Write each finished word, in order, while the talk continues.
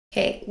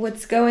Okay,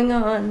 what's going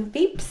on,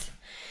 peeps?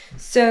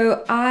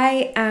 So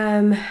I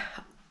am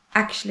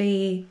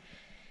actually,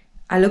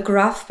 I look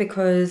rough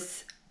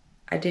because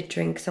I did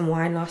drink some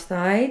wine last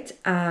night,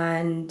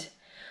 and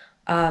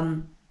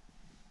I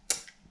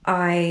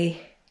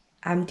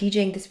am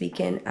DJing this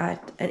weekend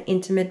at an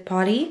intimate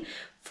party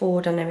for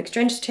Dynamic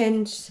Strange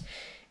Tints.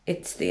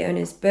 It's the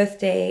owner's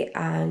birthday,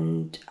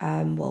 and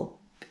well,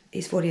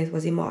 his 40th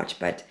was in March,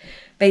 but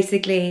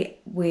basically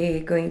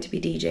we're going to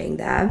be DJing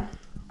there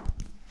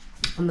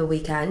on the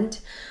weekend.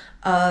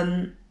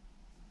 I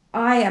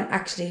am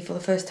actually, for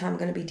the first time,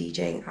 going to be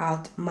DJing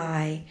out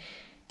my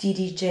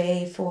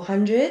DDJ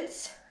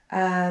 400s,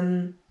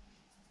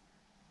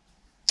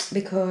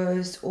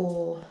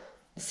 or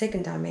the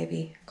second time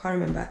maybe, can't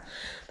remember.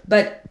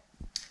 But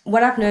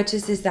what I've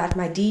noticed is that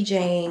my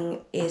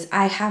DJing is,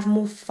 I have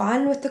more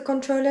fun with the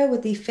controller,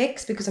 with the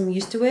effects, because I'm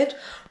used to it,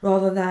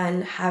 rather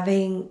than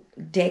having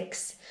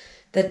decks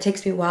that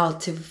takes me a while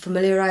to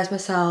familiarize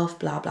myself,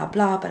 blah, blah,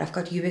 blah. But I've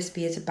got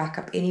USB as a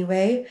backup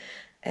anyway.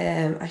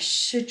 I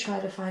should try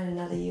to find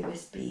another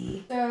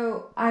USB.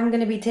 So I'm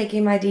going to be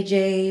taking my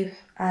DJJ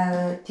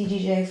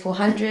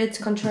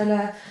 400s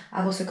controller.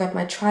 I've also got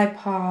my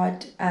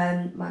tripod,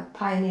 my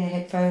Pioneer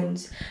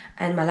headphones,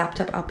 and my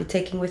laptop I'll be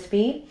taking with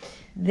me.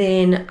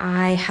 Then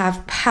I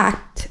have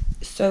packed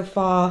so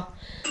far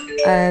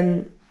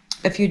a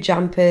few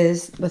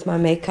jumpers with my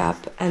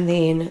makeup, and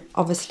then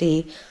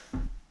obviously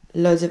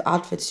loads of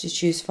outfits to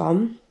choose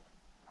from.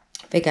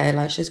 Big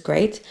eyelashes,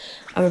 great.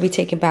 I'm going to be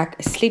taking back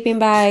a sleeping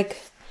bag,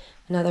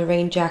 another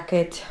rain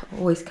jacket.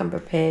 Always come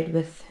prepared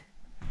with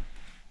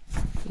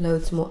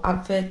loads more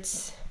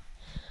outfits.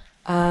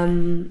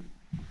 And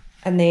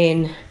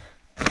then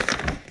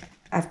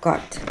I've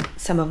got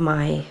some of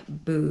my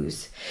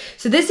booze.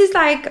 So this is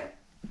like,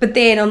 but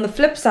then on the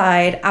flip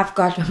side, I've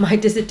got my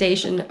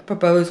dissertation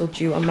proposal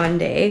due on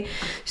Monday.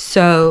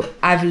 So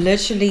I've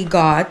literally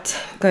going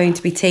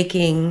to be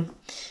taking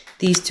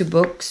these two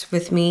books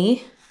with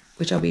me,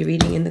 which I'll be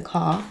reading in the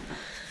car.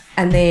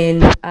 And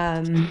then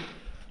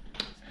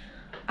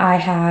I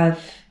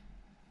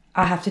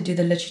have to do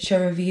the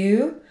literature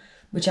review,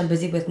 which I'm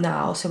busy with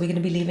now. So we're going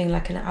to be leaving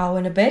like an hour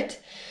and a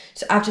bit.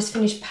 So I've just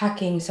finished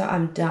packing, so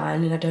I'm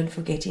done and I don't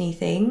forget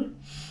anything.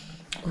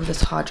 Oh,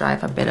 this hard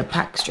drive, I better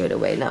pack straight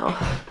away now,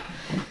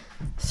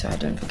 so I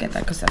don't forget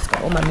that, because that's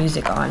got all my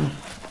music on.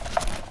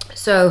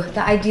 So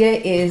the idea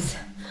is,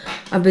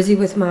 I'm busy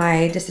with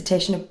my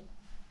dissertation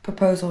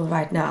proposal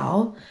right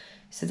now.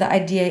 So the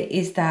idea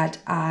is that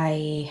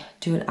I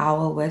do an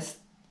hour worth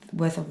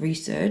of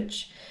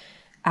research,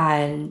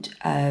 and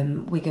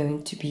we're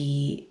going to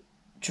be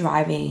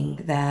driving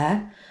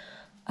there,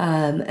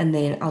 and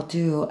then I'll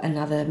do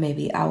another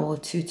maybe hour or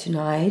two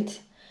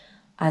tonight,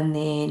 and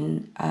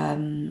then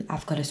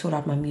I've got to sort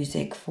out my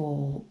music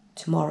for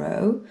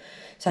tomorrow.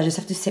 So I just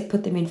have to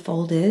put them in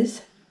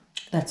folders.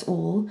 That's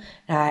all.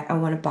 And I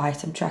want to buy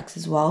some tracks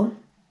as well.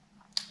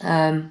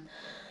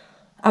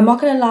 I'm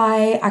not gonna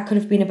lie, I could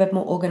have been a bit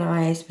more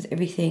organized with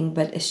everything,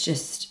 but it's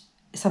just,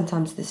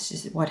 sometimes this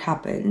is what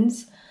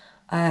happens.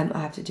 I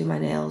have to do my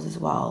nails as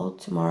well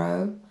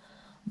tomorrow,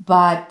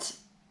 but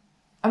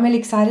I'm really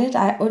excited.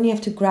 I only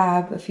have to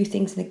grab a few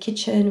things in the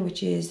kitchen,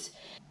 which is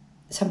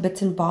some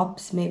bits and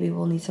bobs. Maybe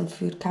we'll need some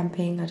food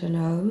camping, I don't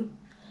know.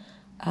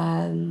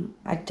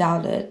 I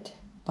doubt it,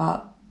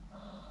 but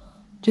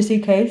just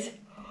in case.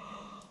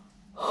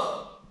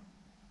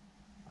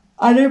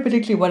 I don't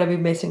particularly want to be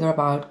messing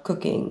about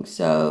cooking,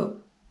 so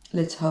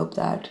let's hope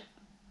that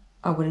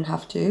I wouldn't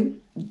have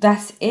to.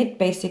 That's it,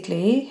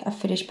 basically. I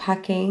finished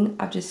packing.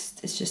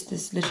 It's just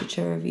this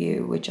literature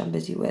review, which I'm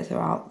busy with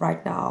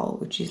right now,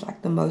 which is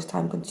like the most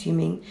time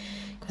consuming,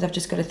 because I've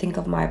just got to think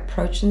of my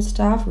approach and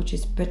stuff, which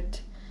is a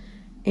bit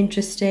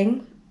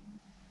interesting.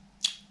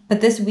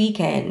 But this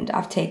weekend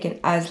I've taken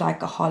as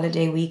like a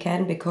holiday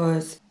weekend,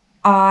 because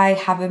I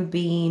haven't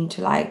been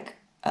to like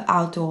an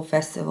outdoor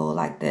festival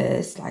like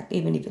this, like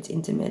even if it's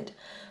intimate,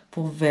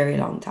 for a very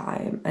long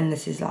time. And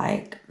this is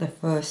like the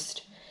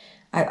first.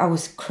 I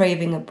was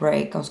craving a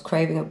break. And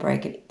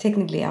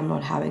technically I'm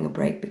not having a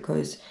break,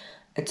 because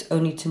it's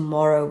only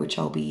tomorrow which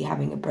I'll be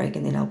having a break,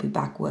 and then I'll be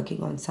back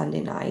working on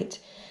Sunday night,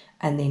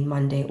 and then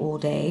Monday all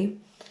day.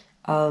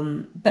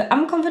 But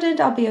I'm confident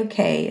I'll be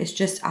okay. It's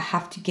just I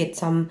have to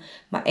get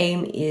my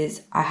aim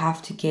is I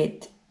have to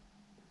get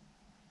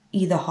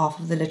either half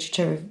of the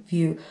literature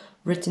review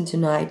written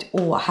tonight,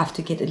 or I have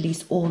to get at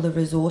least all the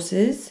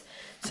resources.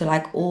 So I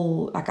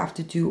have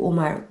to do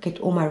get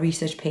all my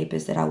research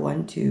papers that I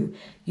want to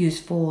use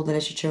for the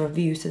literature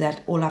review, so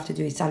that all I have to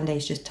do is Sunday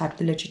is just type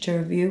the literature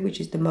review, which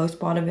is the most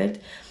part of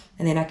it.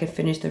 And then I can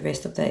finish the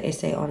rest of the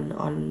essay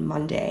on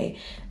Monday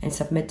and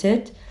submit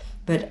it.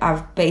 But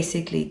I've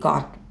basically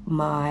got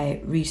my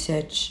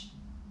research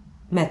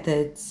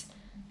methods,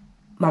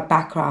 my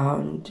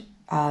background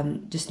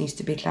just needs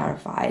to be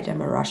clarified, and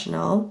my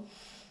rationale.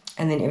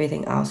 And then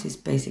everything else is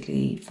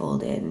basically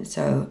filled in.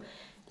 So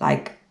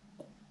like,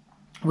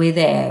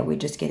 we're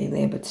just getting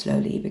there, but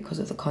slowly, because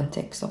of the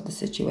context of the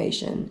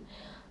situation.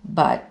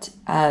 But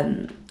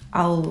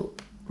I'll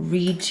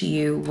read to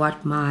you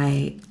what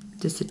my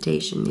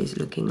dissertation is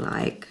looking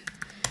like,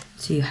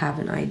 so you have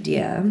an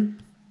idea.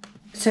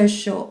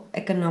 Social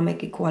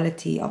economic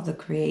equality of the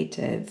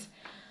creative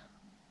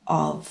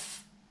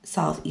of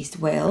Southeast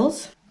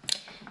Wales,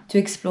 to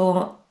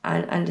explore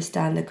and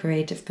understand the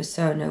creative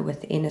persona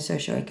within a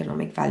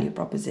socio-economic value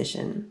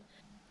proposition.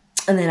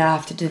 And then I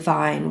have to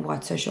define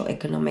what social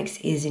economics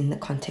is in the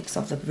context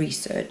of the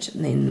research,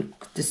 and then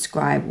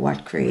describe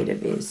what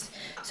creative is.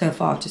 So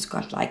far I've just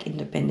got like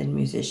independent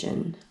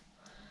musician,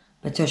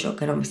 but social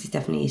economics is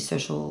definitely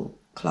social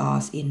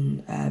class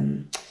in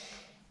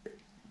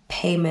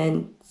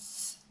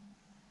payments,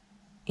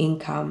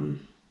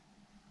 income,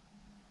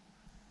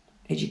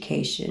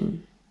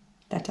 education,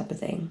 that type of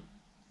thing.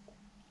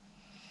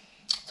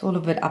 It's all a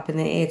bit up in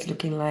the air. It's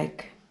looking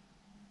like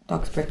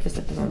dog's breakfast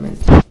at the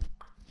moment.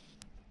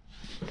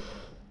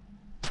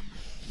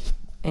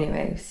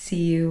 Anyway, see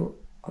you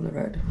on the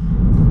road.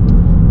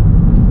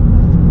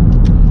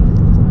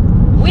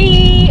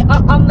 We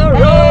are on the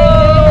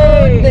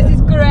road! Hey! This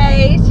is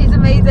Grace, she's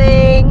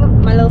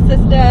amazing. My little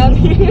sister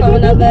from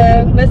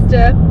another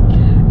mister.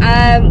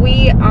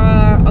 We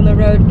are on the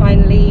road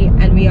finally,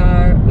 and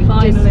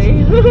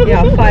finally.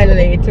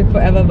 Finally. It took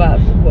forever, but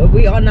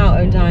we are on our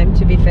own time,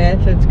 to be fair,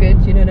 so it's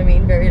good, you know what I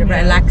mean? Very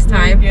relaxed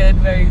time.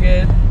 Very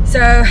good.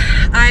 So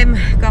I'm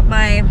got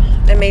my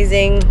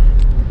amazing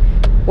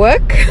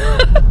work.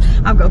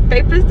 I've got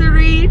papers to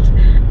read,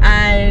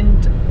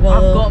 and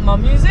I've got my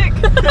music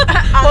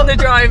and the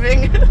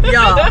driving.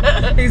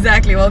 Yeah,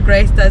 exactly. Well,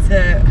 Grace does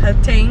her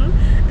thing,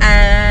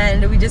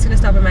 and we're just gonna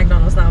stop at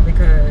McDonald's now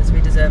because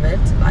we deserve it,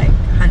 like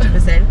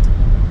 100%.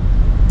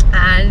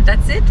 And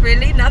that's it,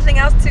 really. Nothing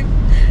else to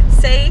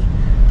say,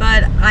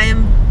 but I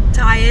am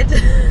tired.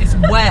 It's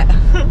wet.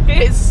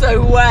 It's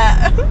so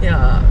wet.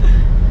 Yeah.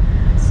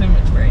 So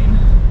much rain.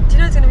 Do you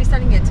know it's gonna be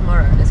sunny here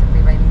tomorrow? And it's gonna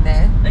be raining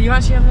there. Are you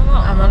actually having a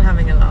laugh? I'm not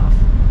having a laugh.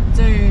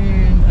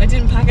 Dude, I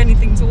didn't pack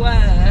anything to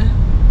wear.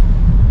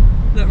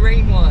 That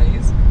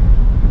rain-wise.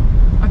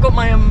 I got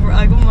my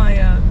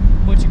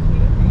what do you call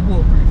it?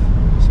 Waterproof.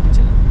 Should be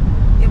chilling.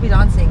 You'll be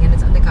dancing and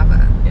it's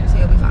undercover, yeah. So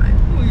you'll be fine.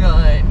 We'll be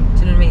fine.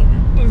 Do you know what I mean?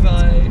 We'll be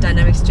fine.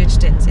 Dynamic stitch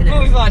tints in it.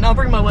 We'll be fine. I'll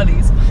bring my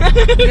wellies.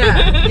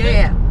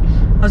 Yeah.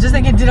 I was just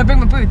thinking, did I bring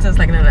my boots? I was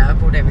like, no, I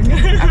brought everything.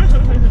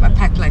 I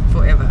packed like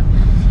forever.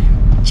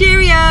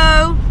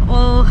 Cheerio!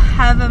 We'll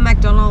have a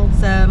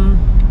McDonald's.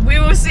 We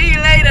will see you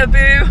later,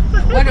 boo.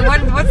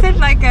 What's it,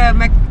 like a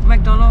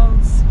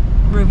McDonald's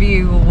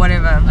review or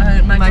whatever?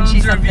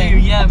 McDonald's review,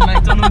 yeah,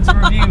 McDonald's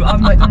review.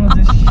 McDonald's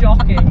is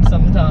shocking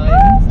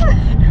sometimes.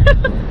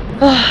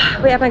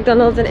 We have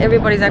McDonald's and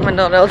everybody's at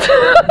McDonald's.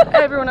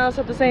 Everyone else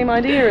had the same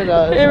idea as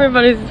us.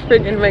 Everybody's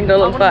freaking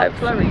McDonald's vibes.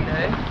 Chloe,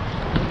 though.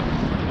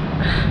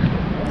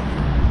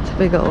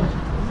 Typical.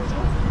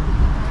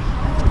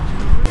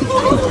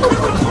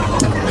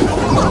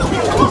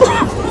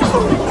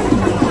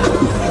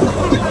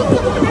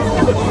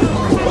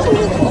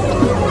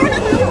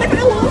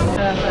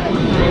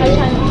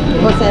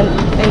 Awesome.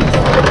 Thanks.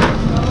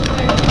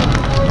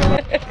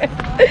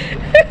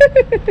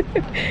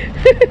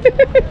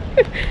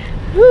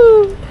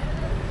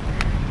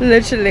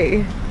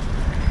 Literally.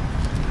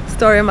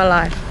 Story of my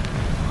life.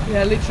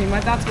 Yeah, literally. My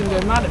dad's gonna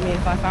go mad at me if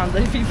he found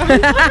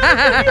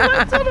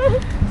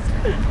McDonald's.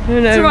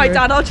 It's alright,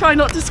 Dad. I'll try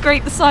not to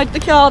scrape the side of the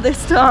car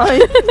this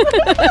time.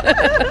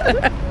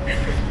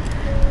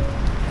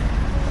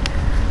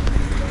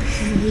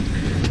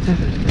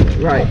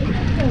 Right.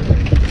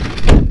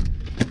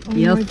 Oh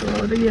my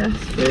god,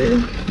 yes,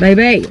 boo.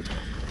 Baby.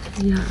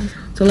 Yeah.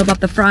 It's all about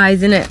the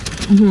fries, innit?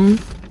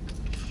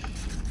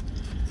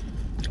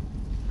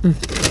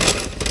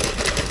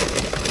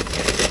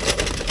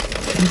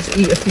 Just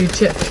eat a few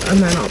chips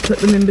and then I'll put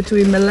them in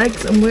between my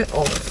legs and we're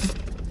off.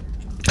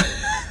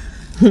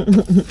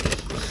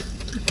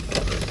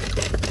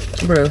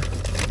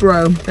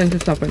 Bro, Thanks for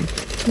stopping.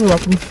 you're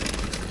welcome.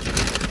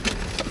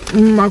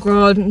 Oh my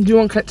god, do you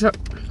want ketchup?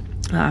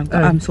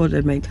 I'm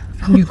sorted, mate.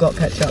 You got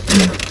ketchup.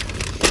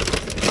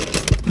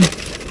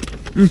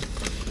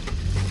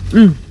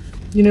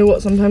 You know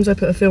what, sometimes I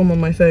put a film on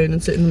my phone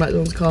and sit in the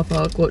McDonald's car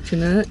park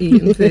watching it,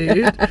 eating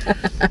food.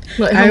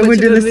 Like, I would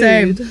do the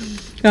same.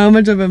 How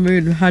much of a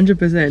mood?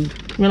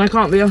 100%. When I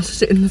can't be asked to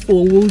sit in the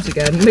four walls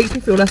again, it makes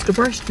me feel less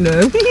depressed, you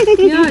know?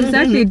 Yeah,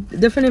 exactly.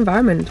 Different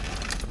environment.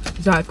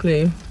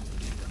 Exactly.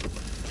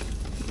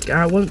 Get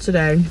out once a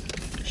day.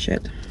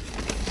 Shit.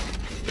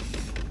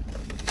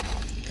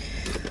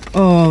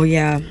 Oh,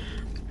 yeah.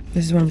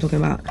 This is what I'm talking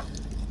about.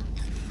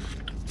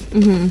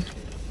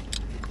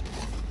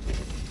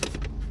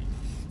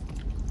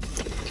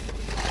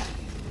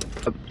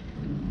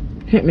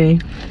 Hit me.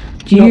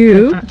 Do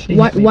you,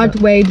 what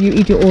way do you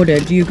eat your order?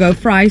 Do you go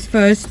fries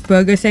first,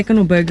 burger second,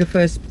 or burger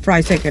first,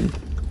 fries second?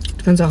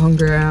 Depends how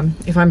hungry I am.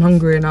 If I'm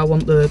hungry and I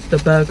want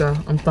the burger,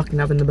 I'm fucking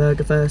having the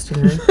burger first, you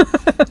know?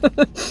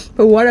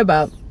 But what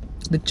about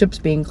the chips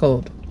being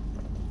cold?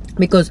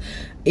 Because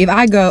if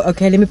I go,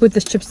 okay, let me put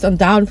this chips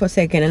down for a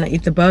second and I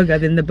eat the burger,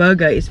 then the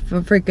burger is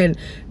freaking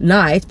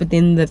nice, but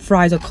then the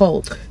fries are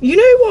cold. You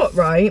know what,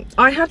 right?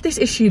 I had this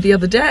issue the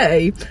other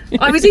day.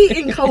 I was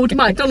eating cold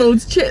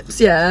McDonald's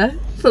chips, yeah,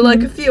 for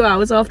like a few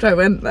hours after I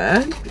went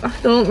there. I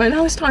thought, right,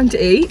 now it's time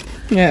to eat.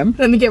 Yeah.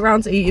 Let me get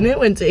round to eating it,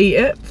 went to eat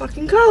it,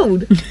 fucking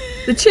cold.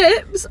 The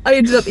chips, I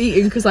ended up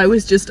eating because I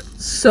was just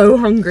so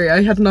hungry.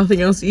 I had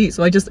nothing else to eat,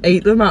 so I just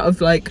ate them out of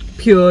like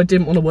pure,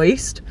 didn't want to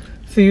waste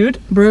food.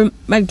 Bro,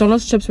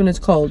 McDonald's chips when it's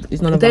cold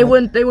is not a They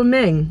vibe. were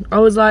ming. I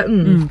was like,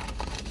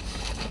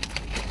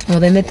 Well,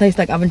 then they taste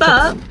like oven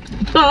chips.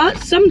 But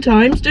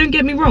sometimes, don't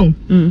get me wrong,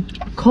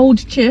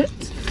 cold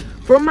chips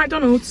from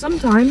McDonald's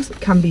sometimes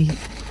can be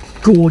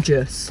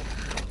gorgeous.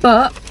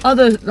 But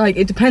other, like,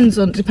 it depends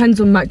on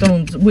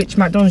McDonald's, which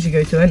McDonald's you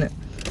go to, innit?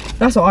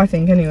 That's what I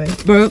think anyway.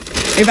 Bro,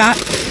 if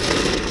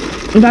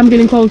I'm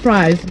getting cold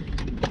fries,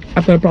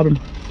 I've got a problem.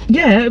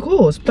 Yeah, of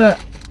course, but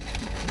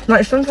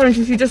like sometimes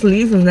if you just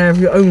leave them there of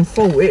your own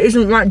fault, it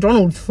isn't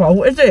McDonald's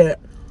fault, is it?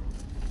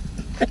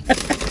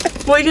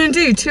 What are you gonna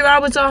do? 2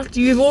 hours after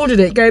you've ordered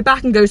it, go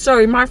back and go,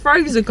 sorry, my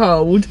fries are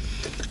cold.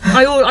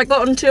 I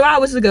got them 2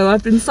 hours ago.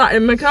 I've been sat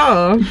in my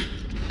car.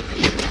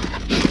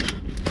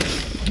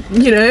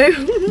 You know?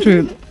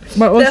 True.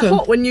 But also, they're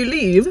hot when you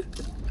leave.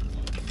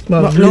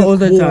 Well, not all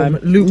the time.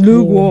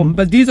 Lukewarm.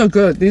 But these are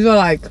good. These are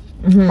like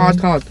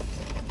hard.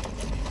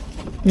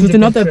 They're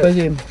not that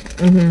busy.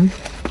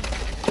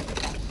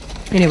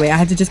 Anyway, I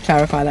had to just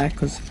clarify that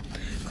because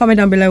comment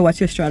down below what's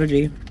your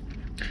strategy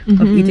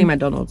of eating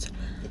McDonald's.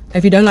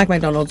 If you don't like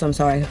McDonald's, I'm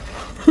sorry.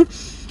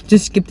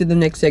 Just skip to the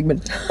next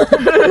segment. To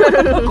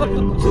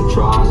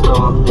try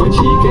stop when she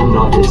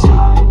cannot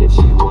decide if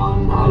she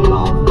want her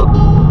love.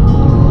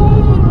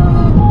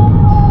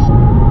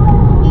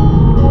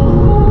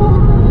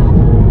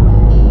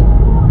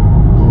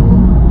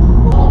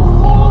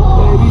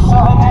 Baby,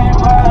 something ain't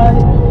right.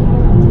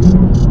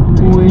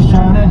 Always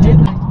trying to hit.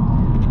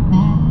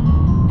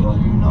 Girl,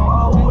 you know I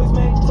always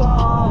make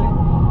time.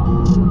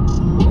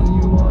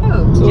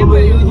 Yeah, but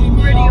you're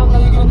already on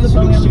the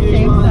same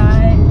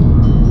side.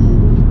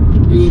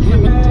 You get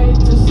made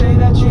to say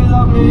that you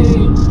love me.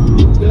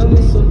 Girl,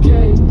 it's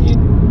okay.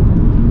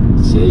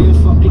 Say you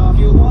fuck love,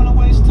 you wanna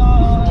waste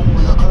time.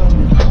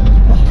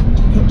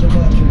 Picture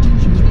working,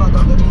 she was bug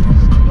underneath,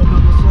 don't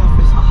on the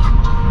surface.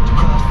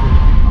 Perfect.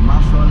 I'm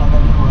not sure like a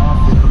little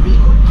outfit. The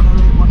beat can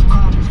narrate what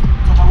time is.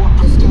 Talk about what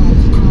the sky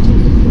is.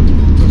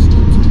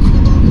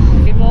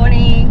 Good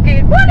morning.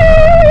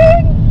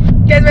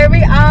 Guess where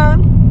we are?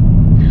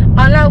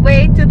 On our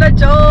way to the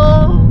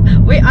job.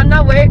 We're on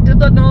our way to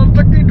the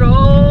non-fucking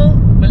roll.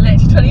 We're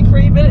literally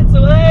 23 minutes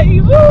away.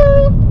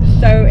 Woo!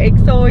 So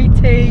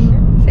exciting.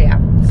 So yeah,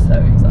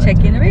 So excited. check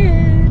in a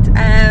bit.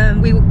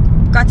 We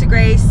got to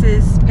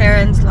Grace's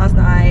parents last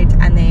night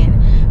and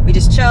then we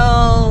just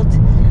chilled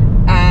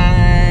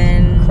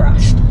and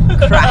Crashed.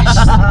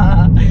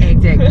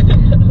 Hectic.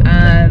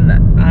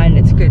 And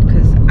it's good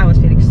because I was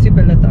feeling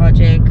super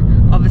lethargic,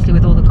 obviously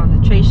with all the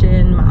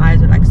concentration. My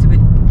eyes were like super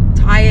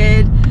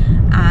tired,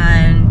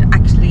 and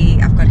actually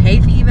I've got hay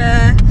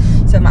fever,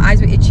 so my eyes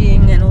were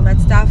itching and all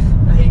that stuff.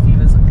 The hay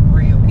fever's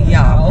real.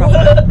 Yeah,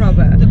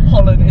 proper. The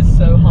pollen is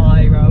so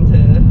high around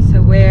here.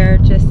 So we're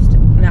just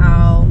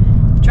now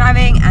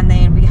driving and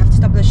then we have to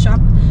stop at the shop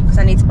because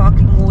I need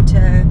sparkling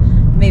water,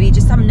 maybe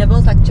just some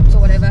nibbles like chips or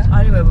whatever,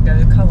 I know where we're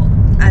going, come on.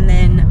 and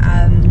then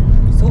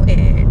sort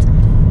it.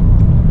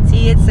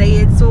 See it, say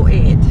it, sort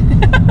it.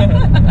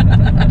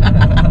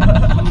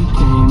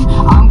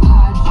 I'm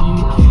glad she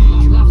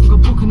came. Life's like a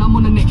book and I'm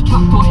on the next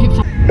chapter. Hips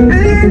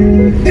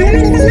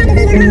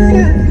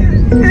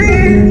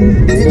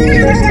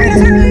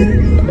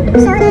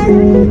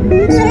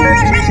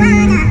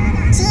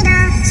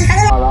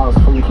I was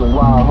freaking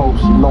wild, hope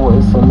she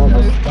noticed and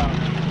never stopped.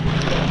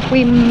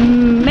 We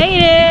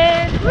made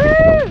it! Woo!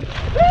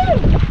 Woo!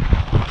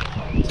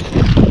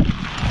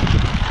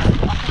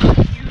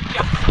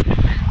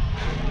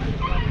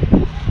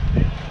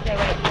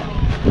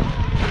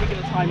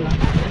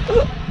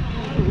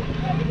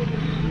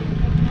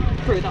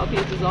 Bro, that would be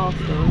a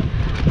disaster.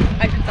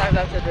 I can time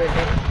lapse it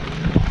really.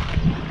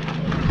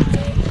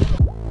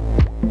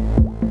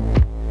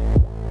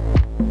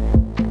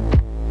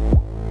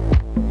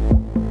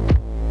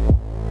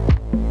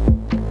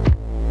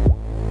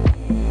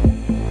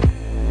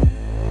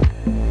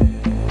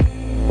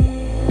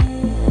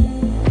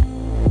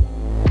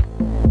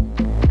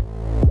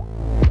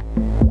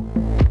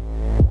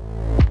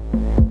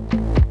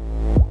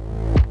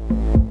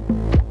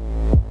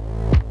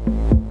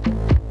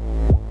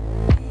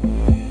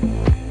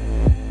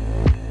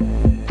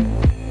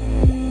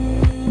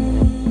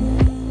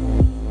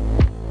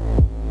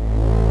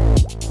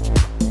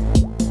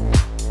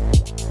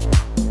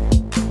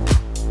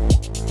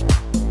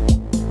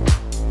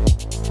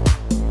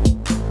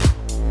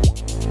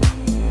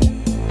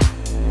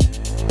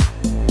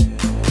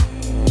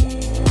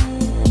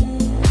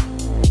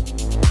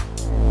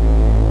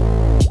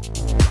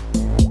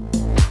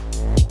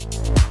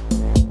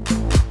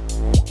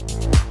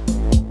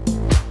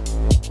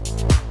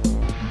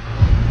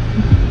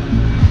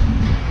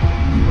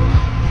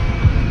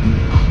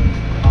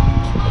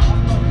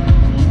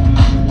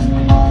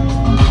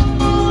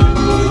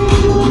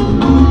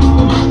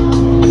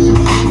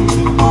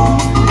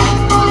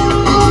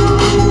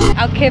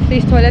 Kiff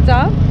these toilets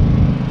are?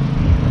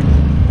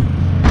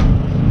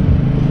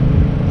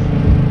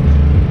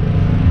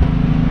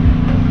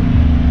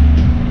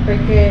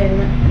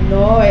 Freaking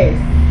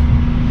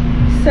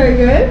nice. So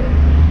good.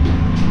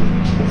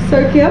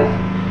 So cute.